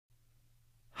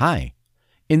Hi,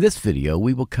 in this video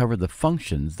we will cover the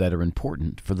functions that are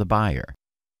important for the buyer.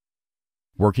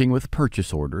 Working with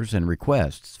purchase orders and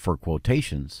requests for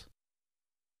quotations.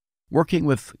 Working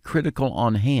with critical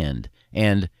on hand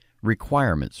and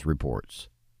requirements reports.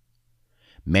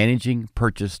 Managing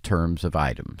purchase terms of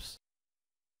items.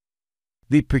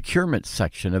 The procurement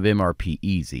section of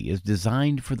MRPeasy is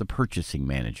designed for the purchasing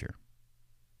manager.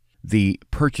 The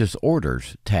Purchase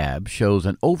Orders tab shows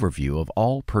an overview of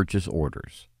all purchase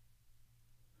orders.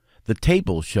 The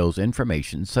table shows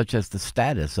information such as the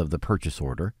status of the purchase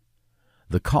order,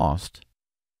 the cost,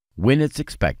 when it's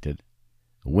expected,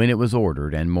 when it was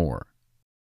ordered, and more.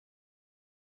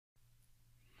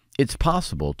 It's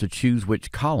possible to choose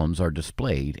which columns are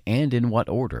displayed and in what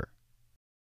order.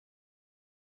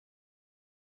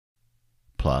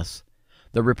 Plus,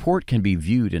 the report can be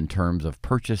viewed in terms of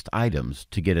purchased items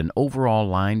to get an overall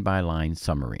line-by-line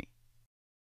summary.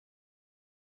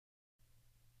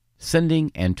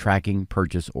 Sending and tracking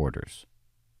purchase orders.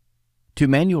 To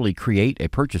manually create a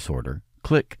purchase order,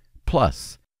 click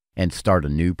Plus and start a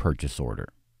new purchase order.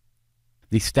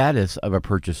 The status of a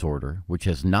purchase order which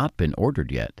has not been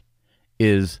ordered yet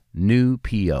is New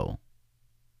PO.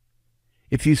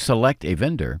 If you select a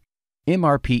vendor,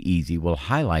 MRPeasy will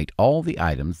highlight all the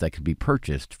items that can be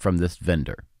purchased from this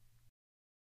vendor.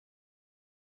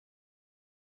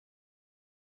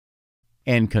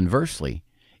 And conversely,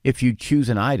 if you choose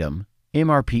an item,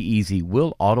 MRPeasy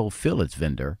will autofill its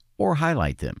vendor or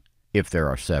highlight them if there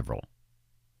are several.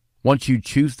 Once you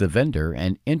choose the vendor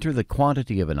and enter the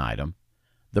quantity of an item,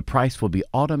 the price will be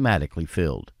automatically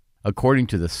filled according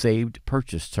to the saved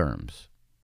purchase terms.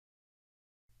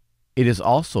 It is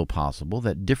also possible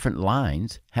that different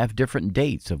lines have different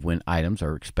dates of when items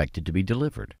are expected to be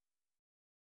delivered.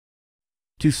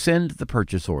 To send the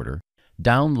purchase order,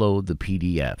 download the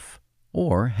PDF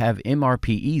or have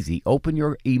MRPeasy open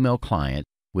your email client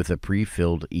with a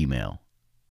pre-filled email.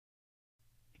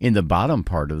 In the bottom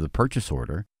part of the purchase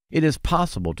order, it is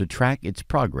possible to track its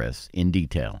progress in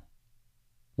detail.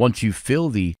 Once you fill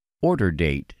the order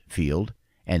date field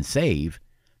and save,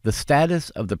 the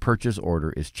status of the purchase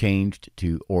order is changed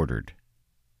to ordered.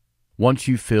 Once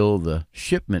you fill the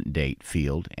shipment date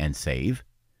field and save,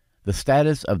 the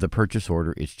status of the purchase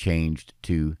order is changed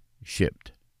to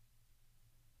shipped.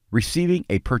 Receiving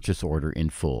a purchase order in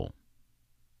full.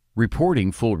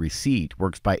 Reporting full receipt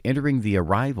works by entering the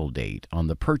arrival date on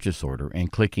the purchase order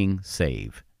and clicking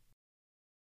Save.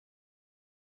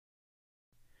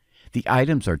 The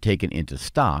items are taken into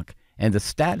stock and the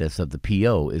status of the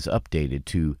PO is updated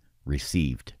to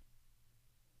Received.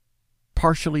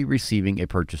 Partially receiving a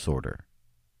purchase order.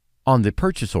 On the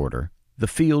purchase order, the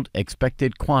field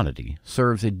Expected Quantity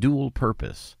serves a dual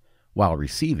purpose. While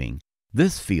receiving,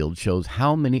 this field shows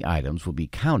how many items will be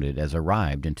counted as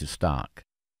arrived into stock.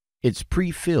 It's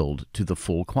pre-filled to the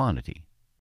full quantity.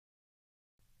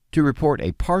 To report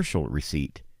a partial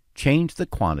receipt, change the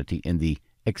quantity in the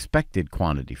Expected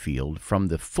Quantity field from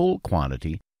the full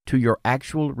quantity to your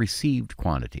actual received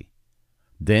quantity.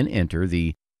 Then enter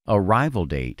the arrival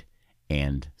date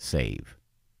and save.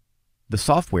 The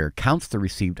software counts the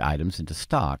received items into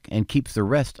stock and keeps the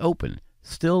rest open,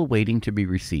 still waiting to be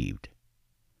received.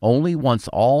 Only once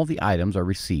all the items are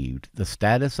received, the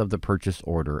status of the purchase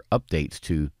order updates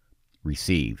to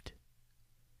Received.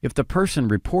 If the person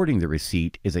reporting the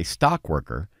receipt is a stock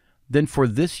worker, then for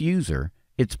this user,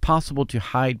 it's possible to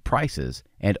hide prices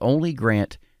and only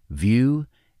grant View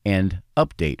and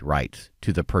Update rights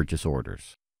to the purchase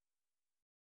orders.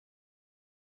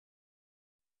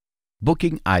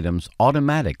 Booking items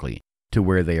automatically to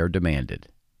where they are demanded.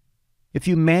 If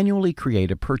you manually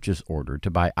create a purchase order to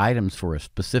buy items for a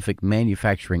specific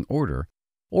manufacturing order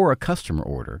or a customer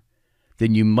order,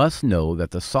 then you must know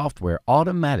that the software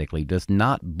automatically does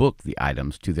not book the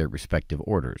items to their respective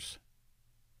orders.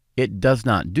 It does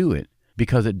not do it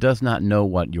because it does not know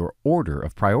what your order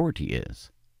of priority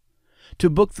is. To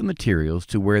book the materials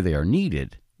to where they are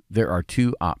needed, there are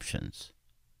two options.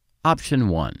 Option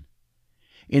 1.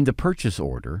 In the purchase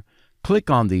order, click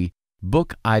on the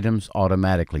Book Items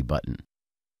Automatically button.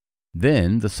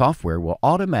 Then the software will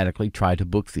automatically try to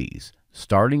book these,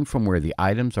 starting from where the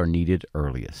items are needed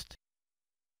earliest.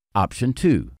 Option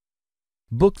 2.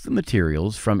 Book the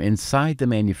materials from inside the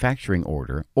manufacturing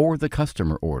order or the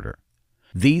customer order.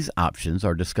 These options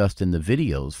are discussed in the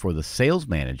videos for the sales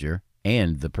manager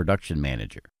and the production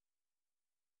manager.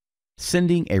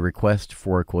 Sending a request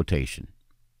for a quotation.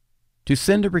 To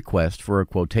send a request for a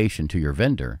quotation to your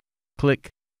vendor, click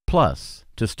Plus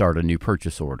to start a new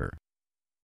purchase order.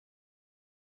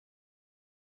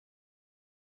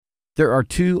 There are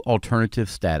two alternative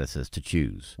statuses to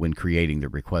choose when creating the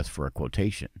request for a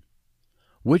quotation.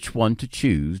 Which one to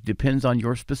choose depends on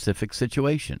your specific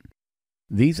situation.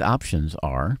 These options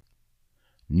are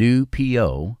New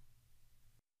PO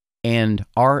and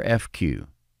RFQ.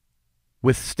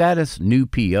 With status New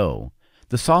PO,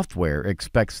 the software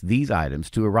expects these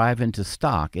items to arrive into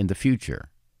stock in the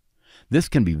future. This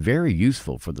can be very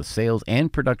useful for the sales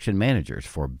and production managers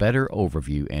for better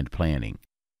overview and planning.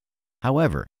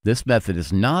 However, this method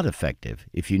is not effective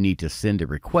if you need to send a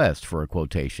request for a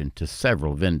quotation to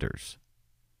several vendors.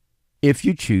 If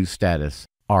you choose status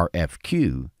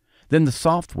RFQ, then the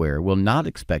software will not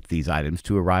expect these items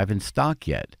to arrive in stock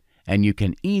yet, and you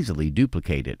can easily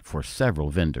duplicate it for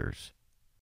several vendors.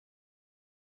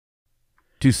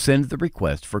 To send the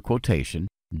request for quotation,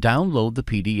 download the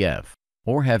PDF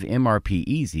or have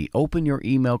MRPeasy open your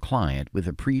email client with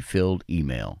a pre-filled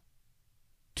email.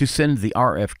 To send the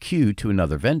RFQ to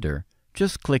another vendor,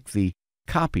 just click the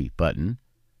Copy button,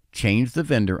 change the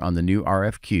vendor on the new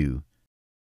RFQ,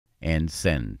 and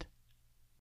send.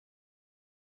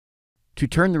 To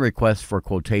turn the request for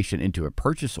quotation into a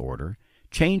purchase order,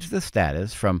 change the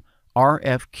status from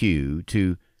RFQ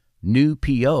to New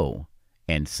PO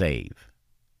and save.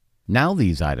 Now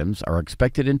these items are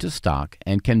expected into stock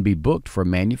and can be booked for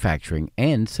manufacturing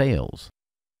and sales.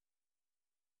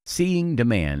 Seeing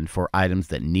demand for items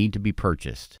that need to be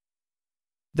purchased.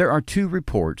 There are two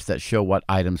reports that show what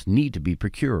items need to be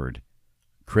procured: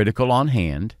 Critical on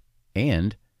Hand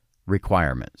and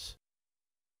Requirements.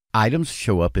 Items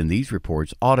show up in these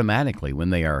reports automatically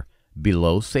when they are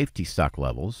below safety stock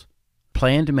levels,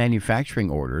 planned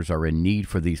manufacturing orders are in need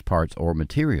for these parts or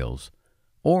materials,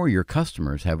 or your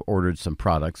customers have ordered some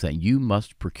products that you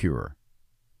must procure.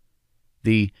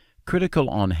 The Critical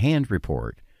on Hand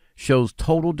report shows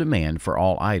total demand for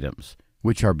all items,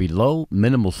 which are below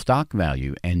minimal stock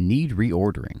value and need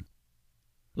reordering.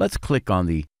 Let's click on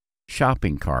the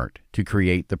shopping cart to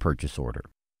create the purchase order.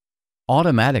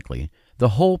 Automatically, the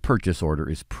whole purchase order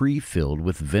is pre-filled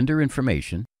with vendor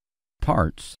information,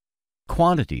 parts,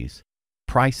 quantities,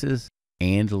 prices,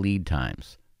 and lead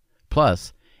times.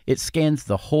 Plus, it scans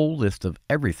the whole list of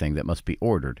everything that must be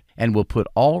ordered and will put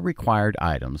all required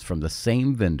items from the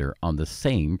same vendor on the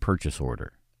same purchase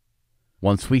order.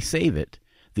 Once we save it,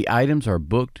 the items are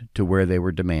booked to where they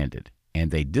were demanded, and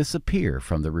they disappear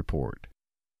from the report.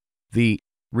 The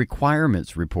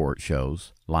Requirements report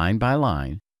shows, line by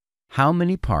line, how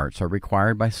many parts are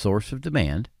required by source of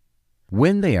demand,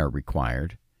 when they are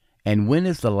required, and when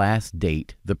is the last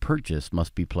date the purchase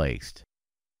must be placed.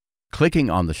 Clicking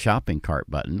on the shopping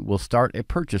cart button will start a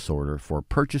purchase order for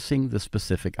purchasing the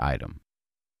specific item.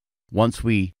 Once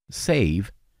we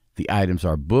save, the items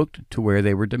are booked to where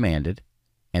they were demanded,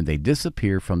 and they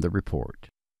disappear from the report.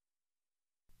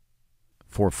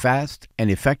 For fast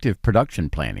and effective production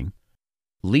planning,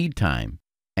 lead time,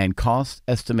 and cost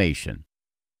estimation,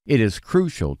 it is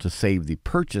crucial to save the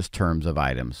purchase terms of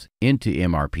items into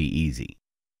MRPeasy.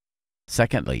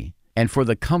 Secondly, and for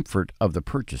the comfort of the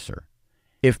purchaser,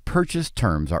 if purchase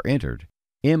terms are entered,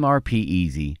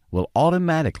 MRPeasy will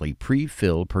automatically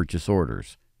pre-fill purchase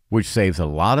orders, which saves a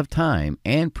lot of time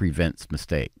and prevents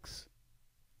mistakes.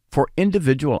 For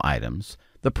individual items,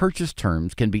 the purchase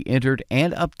terms can be entered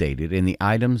and updated in the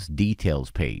Item's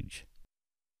Details page.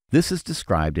 This is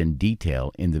described in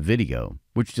detail in the video,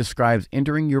 which describes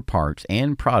entering your parts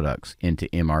and products into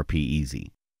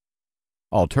MRPeasy.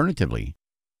 Alternatively,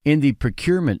 in the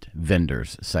Procurement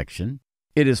Vendors section,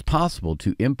 it is possible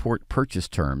to import purchase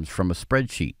terms from a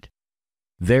spreadsheet.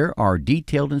 There are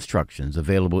detailed instructions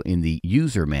available in the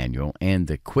User Manual and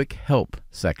the Quick Help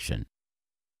section.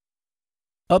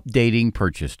 Updating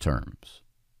purchase terms.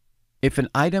 If an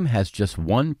item has just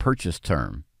one purchase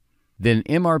term, then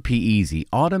MRPeasy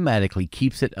automatically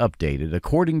keeps it updated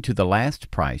according to the last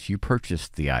price you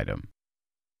purchased the item.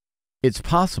 It's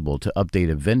possible to update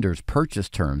a vendor's purchase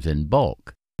terms in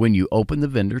bulk when you open the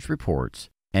vendor's reports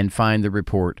and find the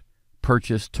report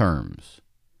Purchase Terms.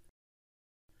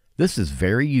 This is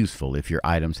very useful if your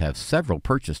items have several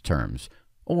purchase terms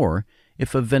or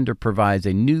if a vendor provides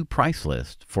a new price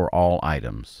list for all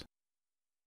items.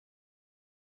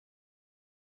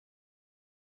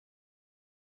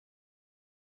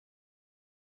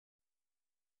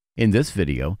 In this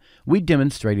video, we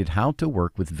demonstrated how to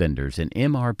work with vendors in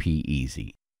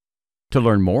MRPeasy. To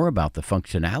learn more about the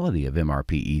functionality of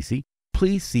MRPeasy,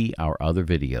 please see our other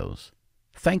videos.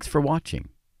 Thanks for watching.